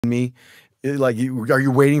me? Like, are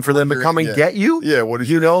you waiting for them to come and get you? Yeah. What did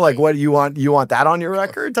you know? Like, what do you want? You want that on your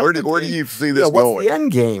record? Where do you see this what's going? the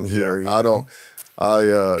end game here? I don't.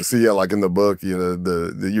 I see. Yeah, like in the book, you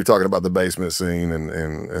know, you're talking about the basement scene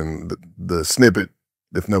and the snippet.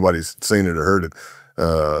 If nobody's seen it or heard it,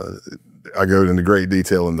 I go into great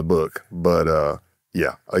detail in the book. But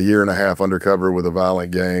yeah, a year and a half undercover with a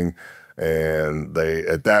violent gang. And they,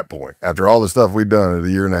 at that point, after all the stuff we'd done in a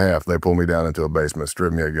year and a half, they pulled me down into a basement,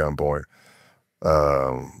 stripped me at gunpoint.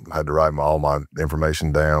 I had to write all my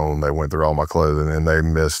information down. They went through all my clothing, and they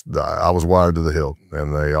missed. I was wired to the hilt,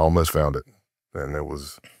 and they almost found it. And it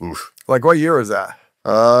was, oof. Like, what year was that?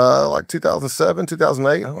 Like 2007,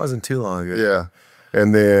 2008. That wasn't too long ago. Yeah.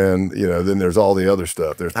 And then, you know, then there's all the other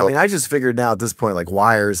stuff. I mean, I just figured now at this point, like,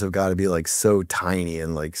 wires have got to be like so tiny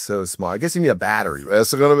and like so small. I guess you need a battery.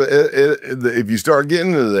 That's gonna be if you start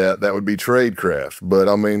getting into that, that would be tradecraft. But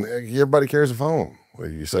I mean, everybody carries a phone.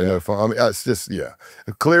 You say no phone. I mean, it's just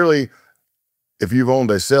Clearly, if you've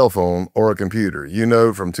owned a cell phone or a computer, you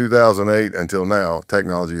know from 2008 until now,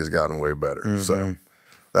 technology has gotten way better. So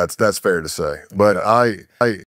that's fair to say. But I